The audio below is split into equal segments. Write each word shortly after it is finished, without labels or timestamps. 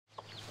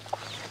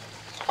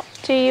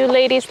Do you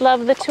ladies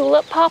love the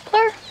tulip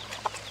poplar?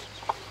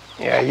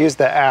 Yeah, I used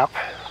the app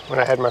when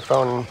I had my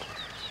phone.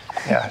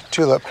 Yeah,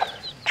 tulip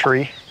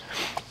tree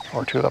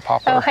or tulip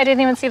poplar. Oh, I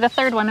didn't even see the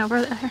third one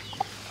over there.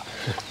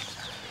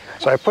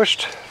 So I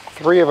pushed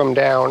 3 of them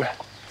down.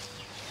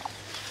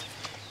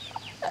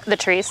 The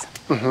trees?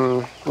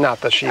 Mm-hmm. Not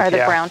the sheep, Or the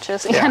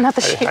branches. Yeah, not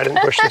the sheep. I didn't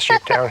push the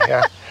sheep down,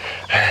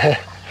 yeah.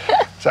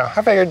 So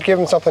I figured give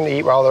them something to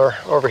eat while they're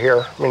over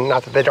here. I mean,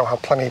 not that they don't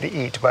have plenty to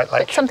eat, but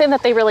like... Something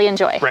that they really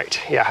enjoy. Right,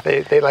 yeah,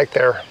 they like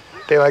their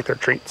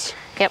treats.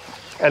 Yep.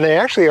 And they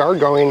actually are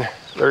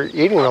they're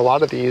eating a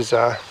lot of these,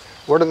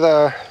 what are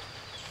the...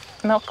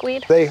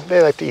 Milkweed? They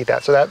like to eat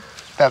that, so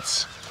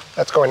that's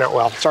going out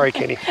well. Sorry,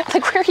 Katie.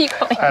 Like, where are you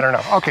going? I don't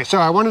know. Okay, so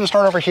I wanted to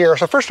start over here.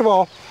 So first of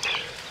all,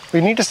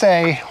 we need to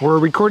say we're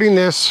recording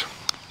this...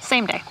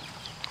 Same day.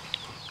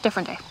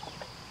 Different day.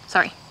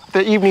 Sorry.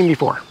 The evening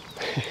before.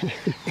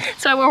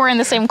 So we're wearing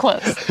the same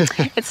clothes.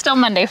 It's still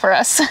Monday for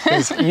us.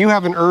 You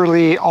have an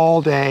early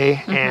all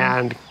day,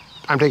 and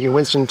I'm taking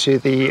Winston to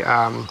the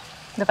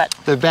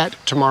vet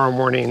tomorrow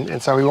morning,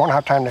 and so we won't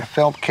have time to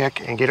film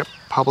Kick and get it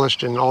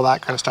published and all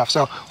that kind of stuff.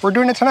 So we're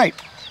doing it tonight.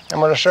 I'm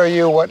going to show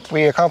you what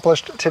we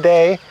accomplished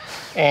today,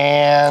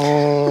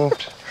 and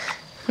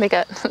they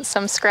got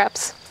some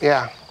scraps.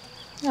 Yeah.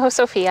 Oh,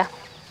 Sophia.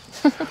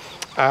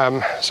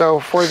 So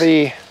for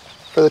the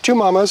 2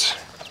 mamas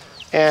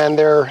and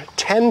their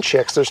 10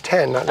 chicks, there's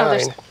 10, not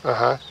 9.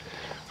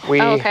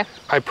 Okay.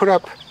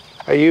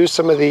 I used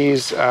some of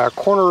these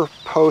corner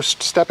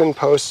post, step-in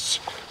posts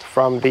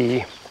from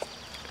the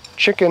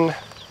chicken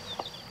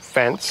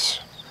fence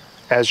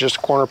as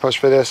just corner posts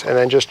for this, and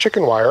then just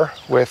chicken wire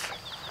with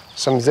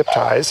some zip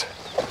ties,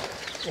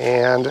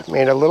 and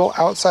made a little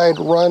outside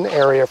run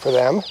area for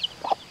them,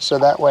 so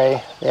that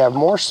way they have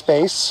more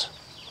space.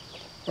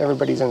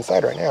 Everybody's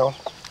inside right now.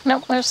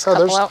 Nope, there's a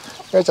couple out.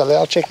 There's a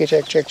little chick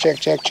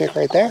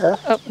right there.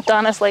 Oh,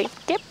 Donna's like,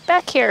 get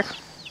back here.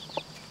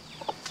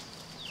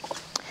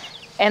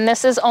 And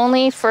this is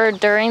only for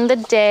during the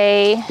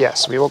day.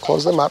 Yes, we will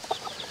close them up.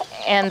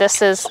 And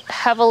this is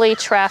heavily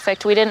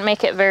trafficked. We didn't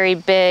make it very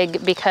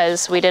big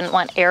because we didn't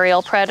want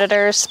aerial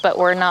predators, but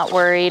we're not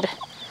worried.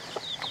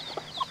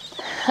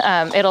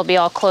 It'll be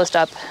all closed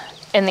up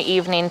in the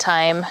evening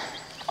time.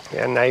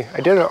 And I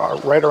did it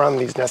right around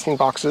these nesting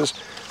boxes,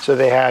 so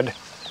they had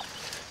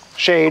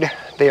shade.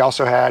 They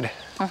also had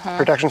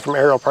protection from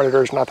aerial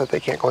predators, not that they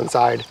can't go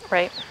inside.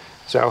 Right.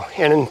 So,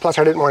 and then plus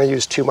I didn't want to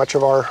use too much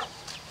of our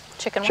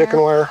chicken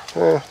wire,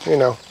 you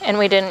know. And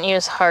we didn't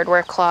use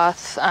hardware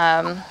cloth,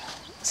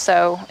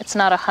 so it's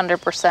not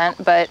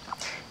 100%, but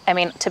I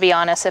mean, to be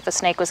honest, if a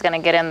snake was going to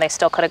get in, they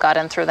still could have got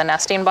in through the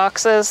nesting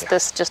boxes. Yeah.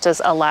 This just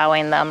is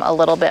allowing them a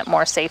little bit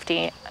more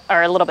safety,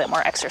 or a little bit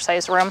more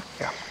exercise room.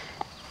 Yeah.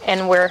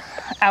 And we're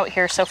out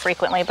here so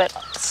frequently, but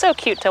it's so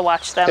cute to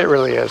watch them. It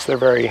really is.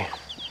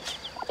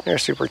 They're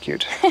super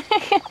cute.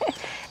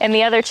 And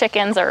the other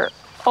chickens are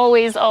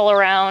always all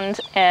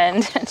around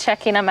and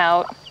checking them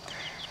out,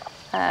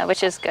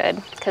 which is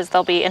good because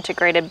they'll be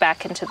integrated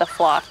back into the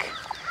flock.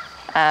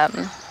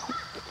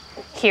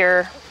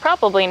 Here,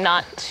 probably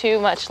not too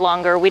much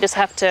longer. We just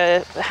have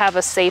to have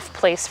a safe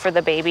place for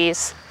the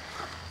babies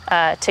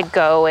to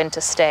go and to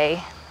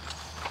stay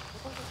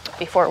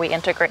before we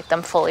integrate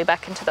them fully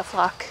back into the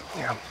flock.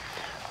 Yeah.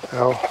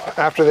 So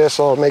after this,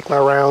 I'll make my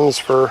rounds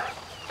for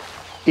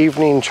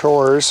evening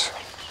chores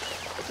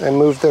and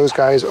move those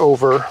guys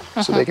over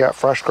so they got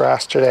fresh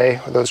grass today,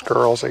 or those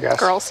girls, I guess.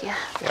 Girls, yeah.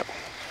 Yep.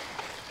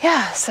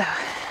 Yeah, so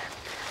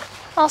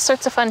all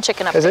sorts of fun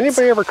chicken updates. Has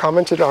anybody ever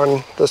commented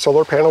on the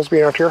solar panels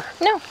being out here?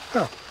 No.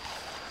 Oh.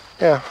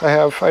 Yeah, I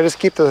have. I just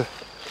keep the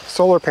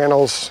solar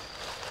panels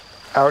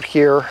out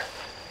here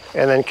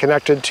and then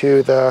connected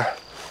to the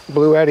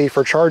Blue Eddy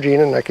for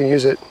charging, and I can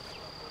use it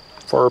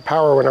for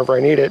power whenever I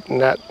need it, and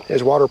that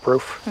is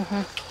waterproof.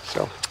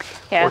 So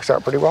it works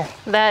out pretty well.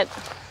 That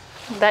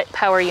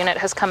power unit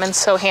has come in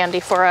so handy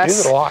for us. We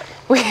use it a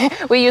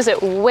lot. We use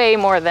it way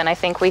more than I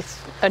think we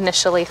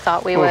initially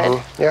thought we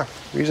would. Yeah,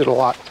 we use it a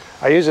lot.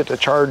 I use it to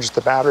charge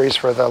the batteries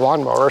for the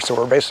lawnmower, so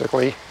we're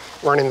basically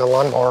running the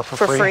lawnmower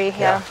for free.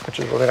 Yeah. Which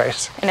is really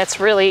nice. And it's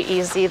really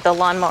easy. The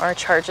lawnmower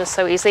charges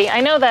so easy. I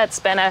know that's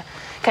been a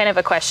kind of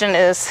a question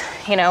is,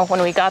 you know, when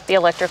we got the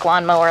electric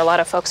lawnmower, a lot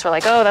of folks were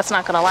like, oh, that's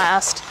not gonna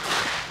last.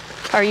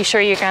 Are you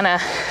sure you're gonna,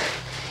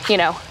 you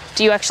know,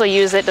 do you actually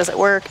use it? Does it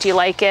work? Do you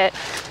like it?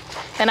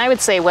 And I would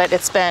say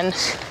it's been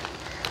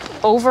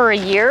over a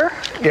year?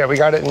 Yeah, we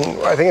got it in,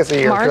 I think it's a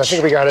year. March? I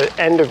think we got it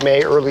end of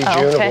May, early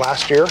June of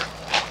last year.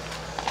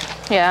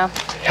 Yeah.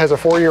 It has a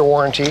 4-year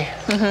warranty.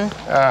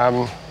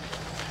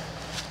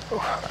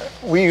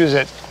 We use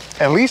it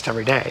at least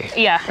every day.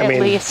 Yeah, I mean,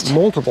 at least.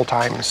 Multiple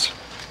times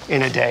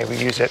in a day we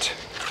use it.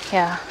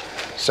 Yeah.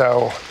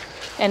 So.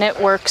 And it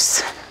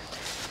works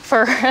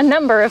for a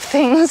number of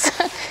things.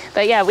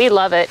 But yeah, we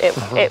love it.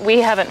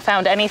 We haven't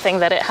found anything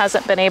that it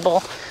hasn't been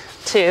able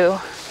to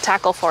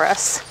tackle for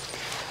us,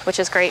 which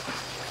is great.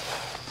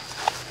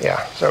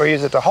 Yeah, so we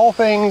use it to haul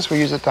things, we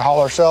use it to haul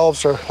ourselves.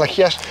 So like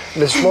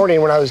this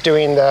morning when I was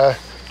doing the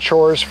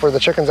chores for the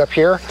chickens up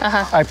here,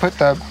 I put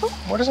the,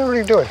 what is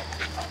everybody doing?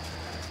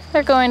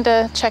 They're going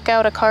to check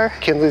out a car.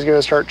 Kinley's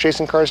gonna start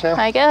chasing cars now?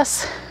 I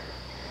guess.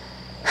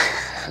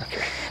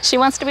 Okay. She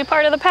wants to be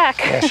part of the pack.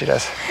 Yeah, she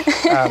does.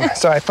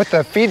 So I put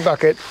the feed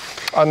bucket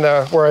on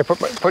where I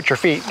put your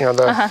feet, you know,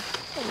 the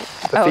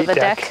feet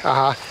deck.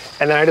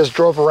 And then I just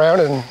drove around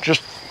and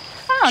just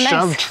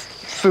shoved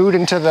food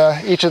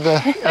into each of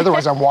the,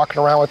 otherwise I'm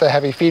walking around with a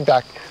heavy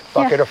feedback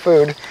bucket of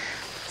food.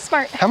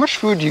 Smart. How much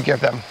food do you give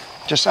them?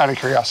 Just out of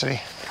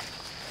curiosity.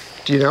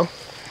 Do you know?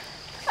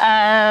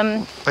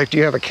 Like, do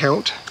you have a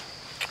count?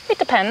 It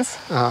depends.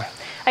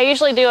 I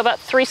usually do about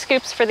 3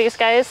 scoops for these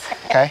guys.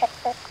 Okay.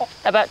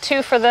 About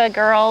 2 for the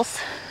girls.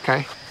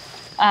 Okay.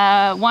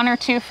 1 or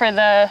 2 for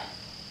the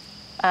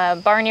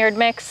barnyard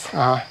mix.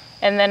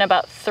 And then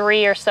about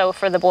 3 or so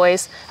for the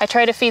boys. I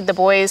try to feed the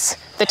boys,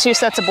 the 2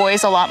 sets of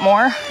boys, a lot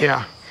more.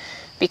 Yeah.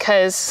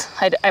 Because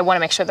I want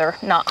to make sure they're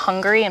not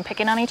hungry and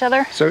picking on each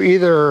other. So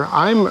either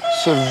I'm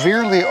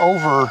severely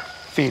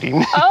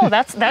overfeeding. Oh,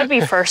 that'd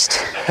be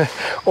first.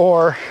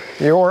 Or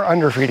you're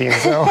underfeeding.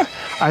 So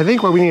I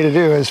think what we need to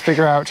do is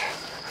figure out.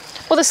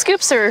 Well, the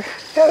scoops are.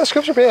 Yeah, the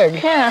scoops are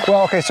big. Yeah.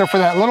 Well, okay, so for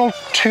that little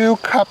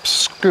 2-cup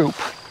scoop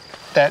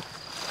that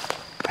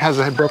has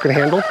a broken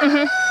handle.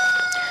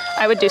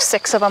 I would do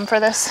 6 of them for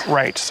this.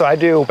 Right, so I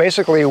do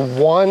basically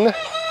 1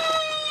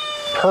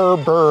 per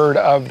bird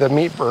of the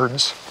meat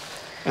birds,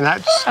 and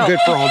that's good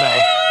for all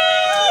day.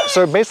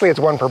 So basically it's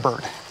 1 per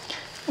bird.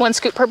 1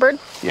 scoop per bird?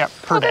 Yep,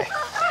 per day.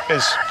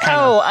 Is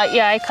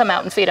yeah, I come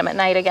out and feed them at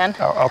night again.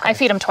 Oh, okay. I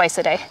feed them twice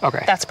a day.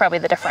 Okay. That's probably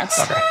the difference.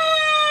 Okay.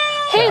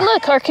 Hey,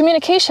 look, our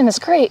communication is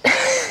great.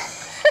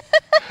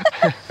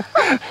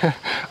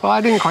 Well, I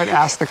didn't quite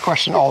ask the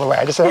question all the way.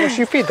 I just said, how much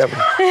do you feed them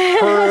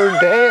per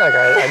day? Like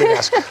I didn't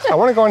ask. I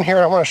want to go in here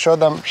and I want to show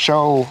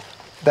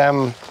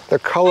them the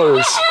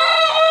colors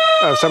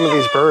of some of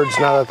these birds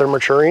now that they're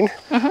maturing,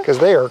 because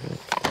they are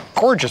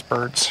gorgeous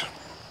birds.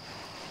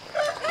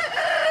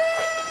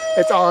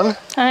 It's on.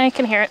 I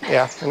can hear it.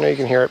 Yeah, I know you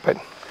can hear it, but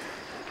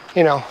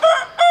you know,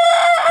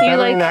 You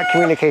bettering that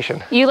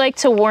communication. You like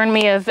to warn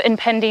me of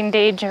impending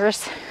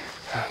dangers.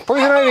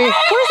 Poison ivy.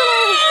 Poison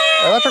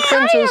ivy. Electric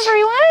fences.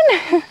 Hi,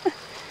 everyone.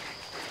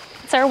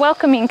 It's our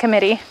welcoming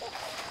committee.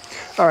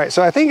 All right,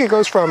 so I think it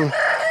goes from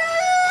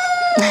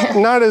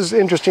not as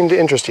interesting to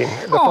interesting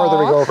the farther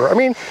we go over. I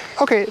mean,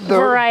 okay,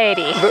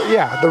 variety.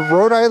 The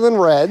Rhode Island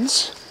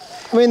Reds.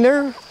 I mean,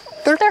 they're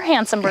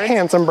handsome birds.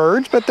 Handsome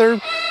birds, but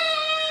they're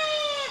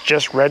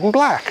just red and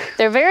black.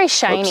 They're very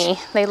shiny.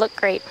 Oops. They look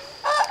great.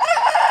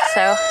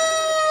 So.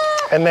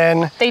 And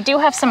then they do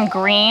have some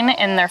green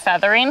in their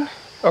feathering.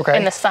 Okay.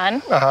 In the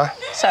sun.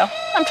 So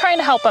I'm trying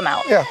to help them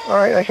out. Yeah. All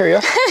right, I hear you.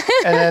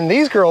 And then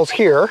these girls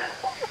here,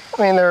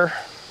 I mean, they're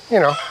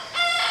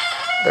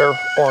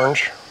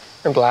orange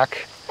and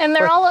black. And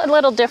they're all a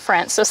little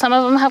different. So some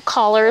of them have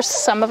collars,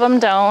 some of them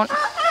don't.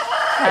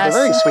 They're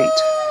very sweet.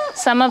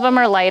 Some of them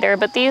are lighter,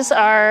 but these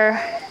are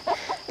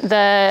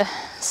the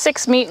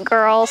 6 meat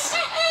girls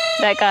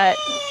that got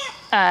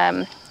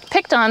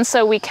picked on,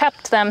 so we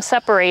kept them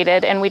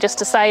separated, and we just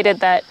decided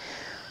that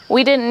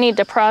we didn't need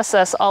to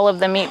process all of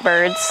the meat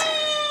birds.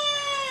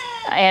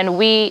 And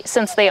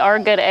since they are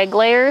good egg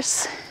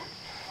layers,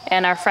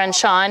 and our friend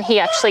Sean, he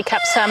actually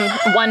kept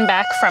one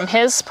back from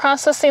his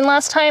processing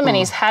last time, and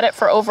he's had it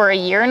for over a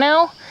year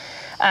now.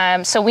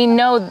 So we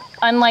know,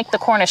 unlike the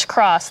Cornish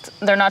cross,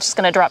 they're not just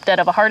gonna drop dead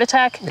of a heart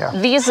attack. Yeah.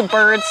 These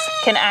birds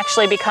can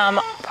actually become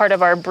part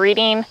of our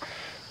breeding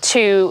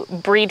to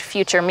breed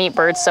future meat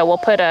birds. So we'll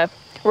put a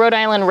Rhode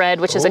Island Red,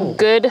 which is a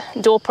good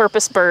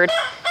dual-purpose bird,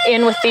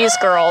 in with these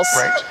girls.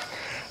 Right.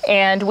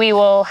 And we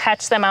will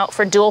hatch them out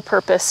for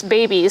dual-purpose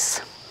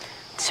babies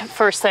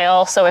for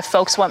sale. So if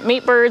folks want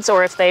meat birds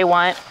or if they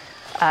want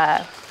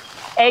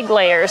egg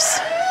layers,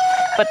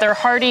 but they're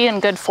hardy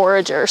and good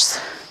foragers.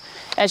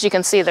 As you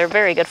can see, they're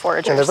very good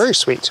foragers. And they're very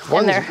sweet.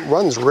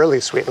 One's really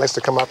sweet. Likes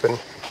to come up and...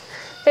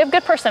 They have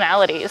good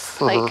personalities.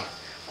 Like.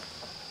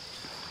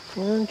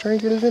 Yeah, try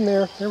and get it in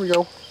there. There we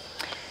go.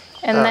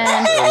 And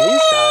then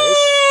these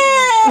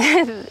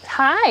guys.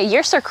 Hi,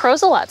 you're Sir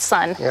Crows-a-Lot's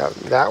son. Yeah,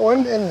 that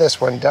one and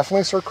this one,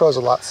 definitely Sir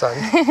Crows-a-Lot's son.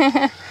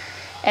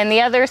 And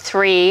the other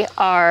 3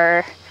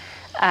 are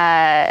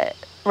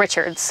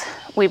Richards,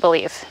 we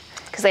believe,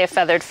 because they have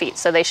feathered feet,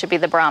 so they should be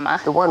the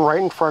Brahma. The one right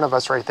in front of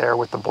us right there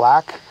with the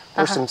black,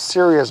 there's some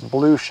serious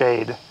blue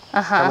shade.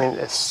 I mean,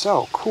 it's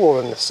so cool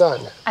in the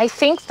sun. I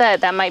think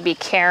that might be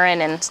Karen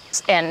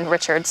and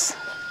Richards.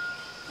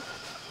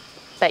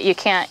 That you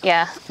can't,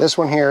 yeah. This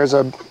one here is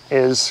an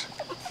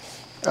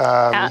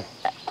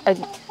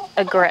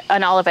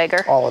olive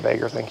egger. Olive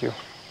egger, thank you.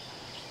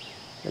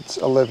 It's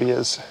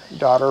Olivia's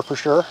daughter for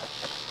sure.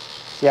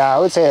 Yeah, I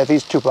would say that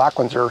these 2 black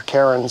ones are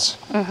Karen's.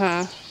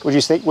 Would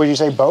you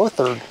say both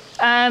or?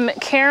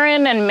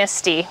 Karen and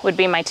Misty would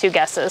be my 2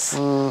 guesses.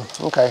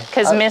 Okay.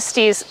 Because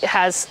Misty's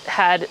has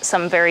had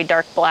some very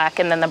dark black,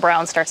 and then the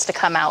brown starts to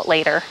come out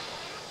later.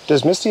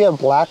 Does Misty have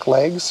black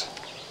legs?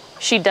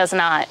 She does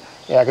not.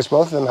 Yeah, because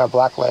both of them have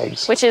black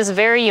legs. Which is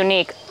very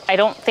unique. I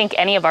don't think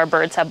any of our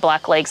birds have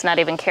black legs, not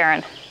even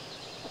Karen.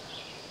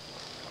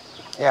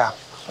 Yeah.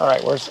 All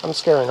right, I'm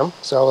scaring them.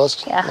 So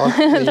let's.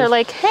 Yeah, they're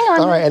like, hang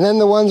on. All right, and then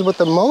the ones with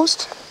the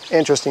most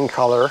interesting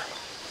color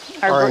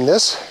are in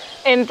this.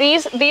 And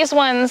these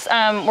ones,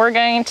 we're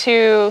going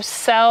to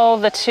sell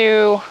the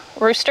 2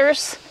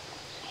 roosters.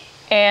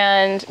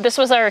 And this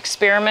was our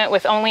experiment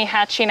with only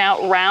hatching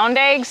out round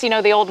eggs. You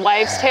know, the old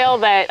wives' tale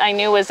that I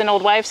knew was an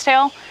old wives'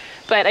 tale,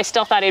 but I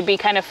still thought it'd be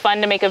kind of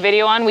fun to make a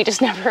video on. We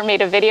just never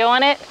made a video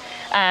on it.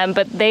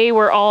 But they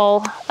were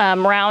all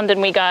round,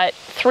 and we got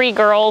 3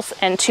 girls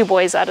and 2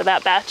 boys out of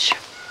that batch.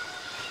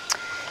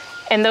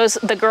 And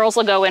the girls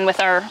will go in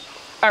with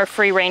our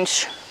free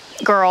range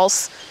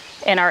girls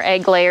and our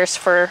egg layers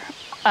for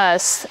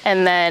us,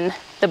 and then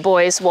the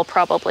boys will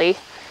probably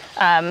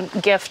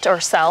gift or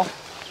sell.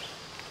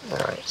 All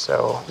right,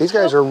 so these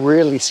guys are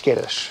really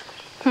skittish.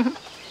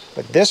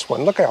 But this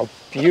one, look how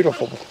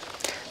beautiful.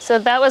 So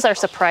that was our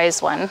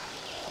surprise one.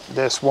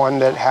 This one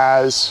that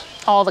has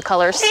all the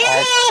colors.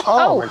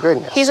 Oh my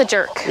goodness. He's a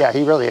jerk. Yeah,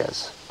 he really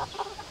is.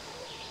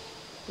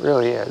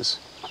 Really is.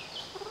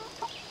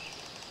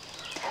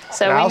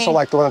 So and I also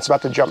like the one that's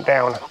about to jump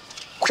down.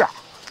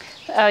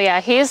 Oh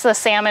yeah, he's the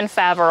salmon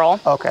faverol.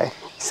 Okay.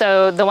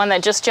 So the one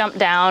that just jumped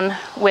down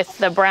with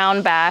the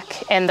brown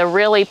back and the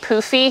really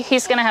poofy,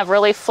 he's gonna have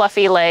really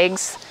fluffy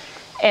legs.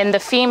 And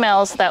the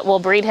females that we'll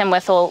breed him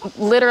with will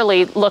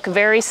literally look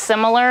very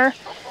similar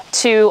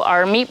to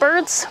our meat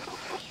birds,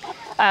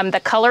 the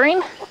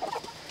coloring,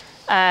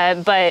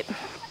 but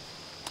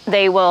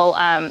they will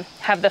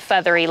have the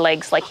feathery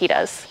legs like he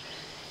does.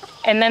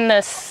 And then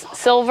the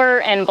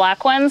silver and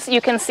black ones,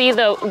 you can see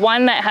the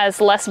one that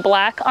has less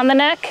black on the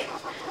neck.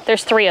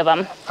 There's 3 of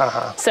them.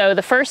 So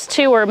the first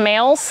 2 are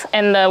males,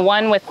 and the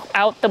one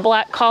without the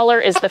black collar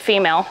is the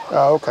female.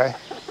 Oh, okay.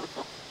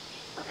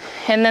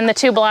 And then the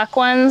 2 black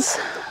ones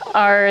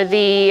are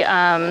the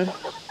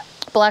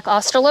black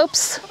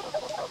australopes.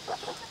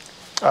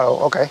 Oh,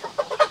 okay.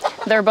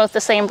 They're both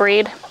the same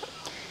breed.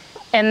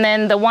 And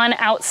then the one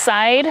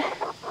outside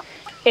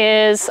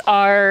is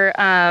our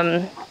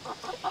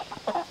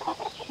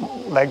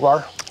leg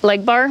bar.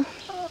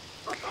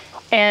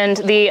 And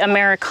the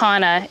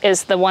Americana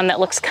is the one that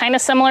looks kind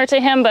of similar to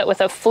him, but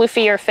with a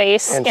floofier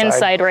face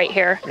inside right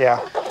here.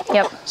 Yeah.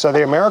 Yep. So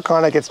the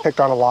Americana gets picked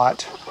on a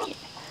lot.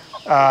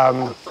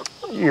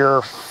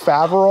 Your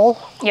faverol.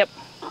 Yep.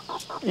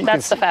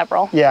 That's the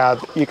faverol. Yeah,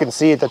 you can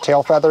see the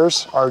tail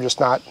feathers are just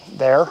not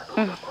there.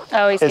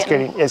 Oh, it's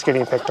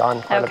getting picked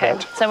on quite a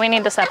bit. So we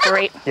need to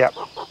separate. Yep.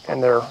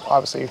 And they're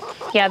obviously.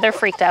 Yeah, they're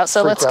freaked out.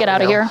 So let's get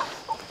out of here.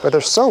 But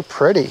they're so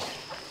pretty.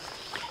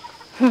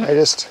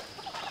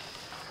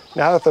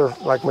 Now that they're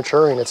like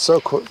maturing, it's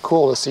so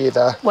cool to see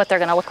what they're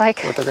gonna look like.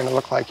 What they're gonna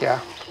look like, yeah.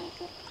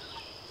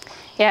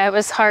 Yeah, it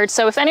was hard.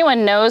 So if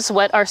anyone knows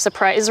what our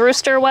surprise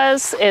rooster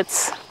was,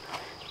 it's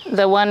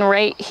the one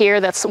right here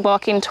that's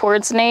walking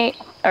towards Nate,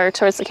 or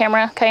towards the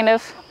camera, kind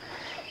of.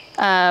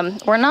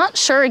 We're not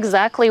sure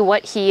exactly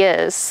what he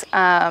is.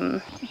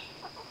 But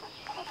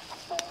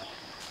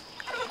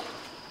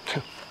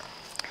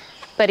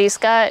he's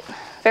got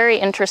very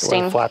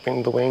interesting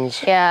flapping the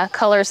wings. Yeah,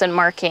 colors and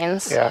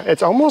markings. Yeah,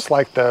 it's almost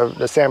like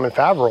the salmon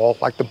faverol.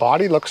 Like the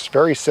body looks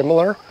very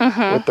similar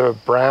with the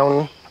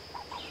brown.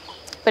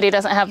 But he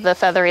doesn't have the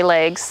feathery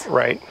legs.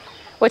 Right.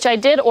 Which I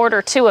did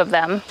order 2 of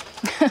them.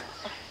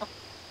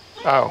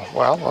 Oh,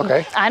 well,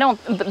 okay.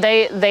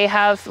 They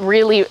have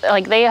really,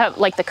 like they have,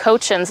 like the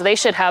Cochins, they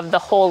should have the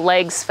whole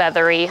legs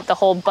feathery, the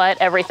whole butt,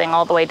 everything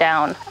all the way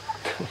down.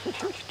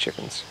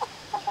 Chickens.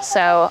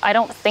 So I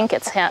don't think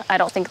it's him. I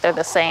don't think they're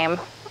the same.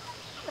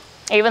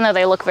 Even though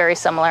they look very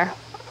similar.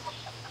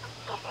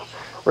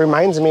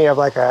 Reminds me of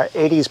like a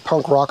 80s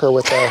punk rocker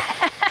with the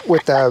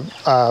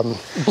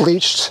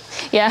bleached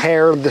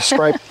hair, the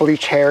striped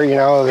bleached hair, you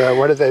know,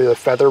 what are they, the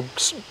feather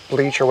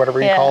bleach or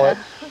whatever you call it.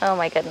 Oh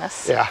my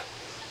goodness. Yeah.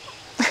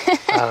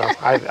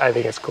 I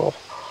think it's cool.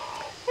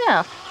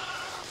 Yeah.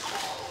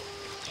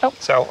 Oh.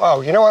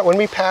 So, you know what, when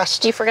we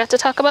passed... You forgot to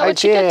talk about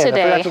what you did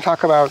today. I forgot to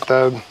talk about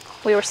the...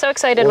 We were so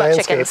excited about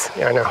chickens.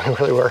 Yeah, I know, we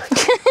really were.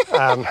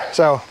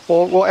 So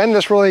we'll end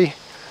this really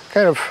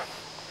kind of,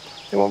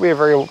 it won't be a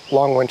very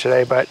long one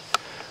today, but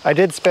I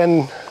did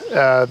spend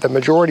the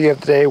majority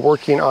of the day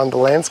working on the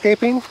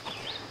landscaping.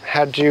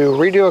 Had to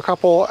redo a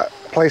couple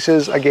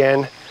places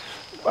again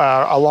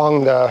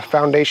along the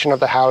foundation of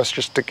the house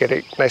just to get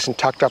it nice and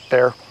tucked up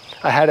there.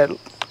 I had it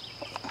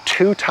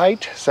too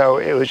tight, so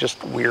it was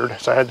just weird.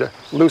 So I had to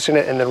loosen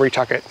it and then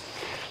retuck it.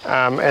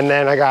 And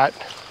then I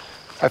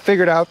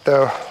figured out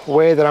the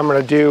way that I'm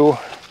gonna do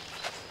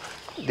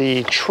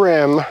the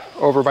trim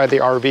over by the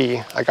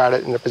RV. I got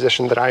it in a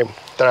position that I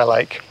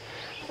like,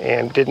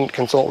 and didn't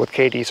consult with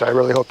Katie, so I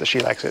really hope that she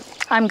likes it.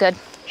 I'm good.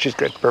 She's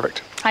good,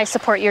 perfect. I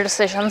support your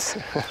decisions.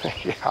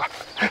 Yeah,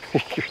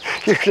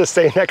 you're just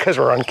saying that because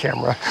we're on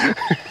camera.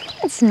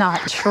 It's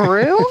not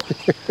true.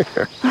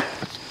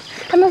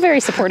 I'm a very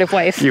supportive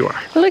wife. You are.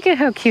 Look at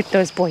how cute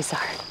those boys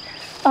are.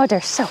 Oh,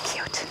 they're so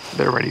cute.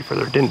 They're ready for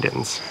their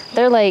din-dins.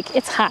 They're like,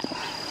 it's hot.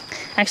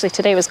 Actually,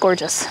 today was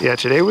gorgeous. Yeah,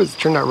 today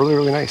turned out really,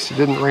 really nice. It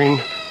didn't rain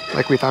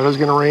like we thought it was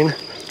gonna rain.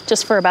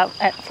 Just for about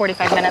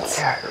 45 minutes.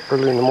 Yeah,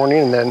 early in the morning,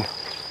 and then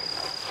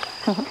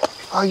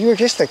Oh, you're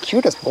just the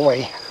cutest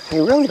boy.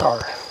 You really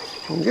are.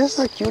 You're just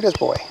the cutest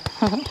boy.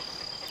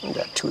 And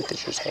that tooth that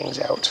just hangs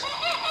out.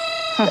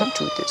 That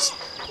tooth is...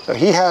 So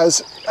he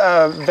has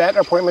a vet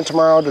appointment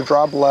tomorrow to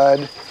draw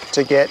blood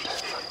to get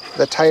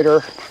the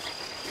titer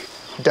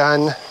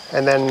done,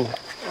 and then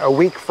a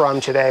week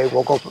from today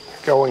we'll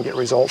go and get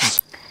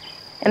results.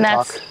 And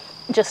that's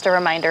just a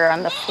reminder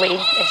on the flea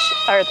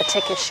issue, or the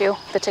tick issue,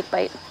 the tick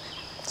bite.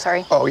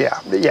 Sorry. Oh yeah,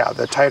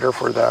 the titer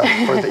for the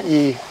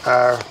E.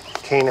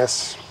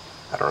 Canis.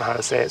 I don't know how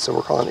to say it, so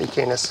we're calling it E.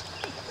 canis.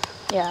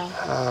 Yeah.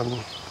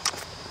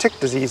 Tick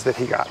disease that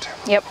he got.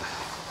 Yep.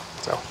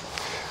 So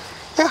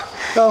yeah,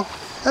 so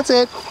that's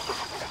it.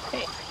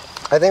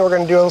 I think we're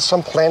going to do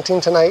some planting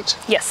tonight.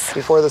 Yes.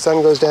 Before the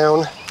sun goes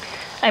down.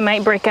 I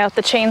might break out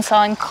the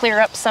chainsaw and clear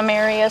up some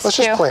areas Let's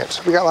too. just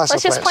plant. We got lots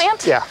of plants. Let's just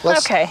plant? Yeah.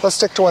 Okay. Let's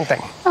stick to one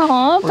thing.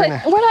 Aw,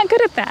 but we're not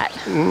good at that.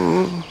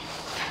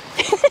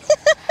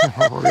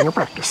 We're going to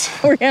practice.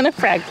 We're going to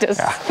practice.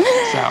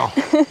 Yeah.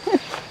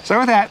 So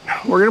with that,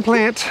 we're going to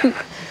plant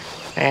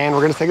and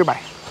we're going to say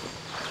goodbye.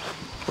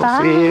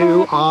 We'll see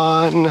you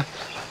on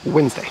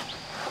Wednesday.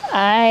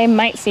 I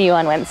might see you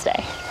on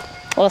Wednesday.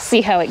 We'll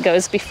see how it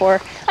goes before.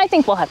 I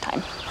think we'll have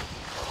time.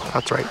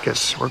 That's right,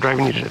 because we're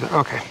driving you to the,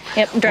 okay.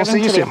 Yep,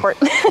 driving to the airport.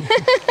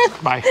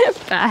 Bye.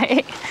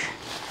 Bye.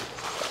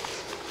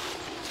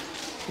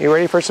 You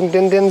ready for some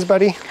din-dins,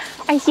 buddy?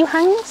 Are you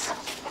Hans?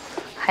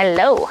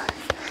 Hello.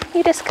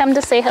 You just come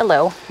to say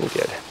hello. You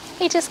did.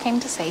 He just came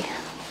to say.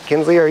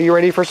 Kinsley, are you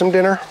ready for some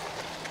dinner?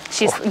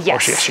 Yes. Oh,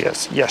 she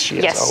is. Yes, she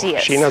is. Yes, she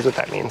is. She knows what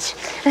that means.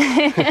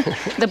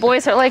 The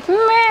boys are like,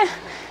 meh.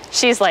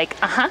 She's like,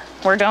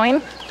 we're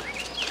going.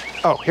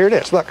 Oh, here it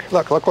is. Look.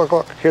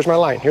 Here's my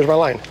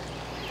line.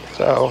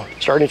 So,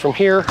 starting from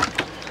here,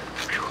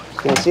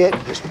 can you see it?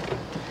 Just,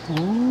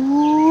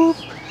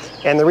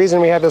 and the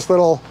reason we have this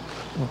little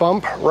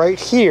bump right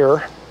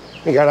here,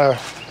 it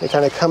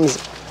kind of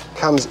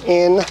comes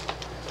in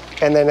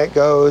and then it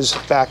goes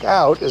back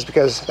out, is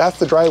because that's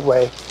the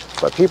driveway,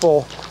 but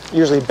people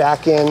usually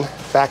back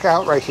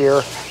out right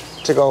here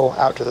to go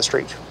out to the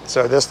street.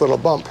 So this little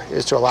bump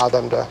is to allow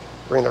them to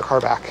bring their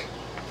car back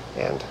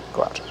and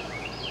go out.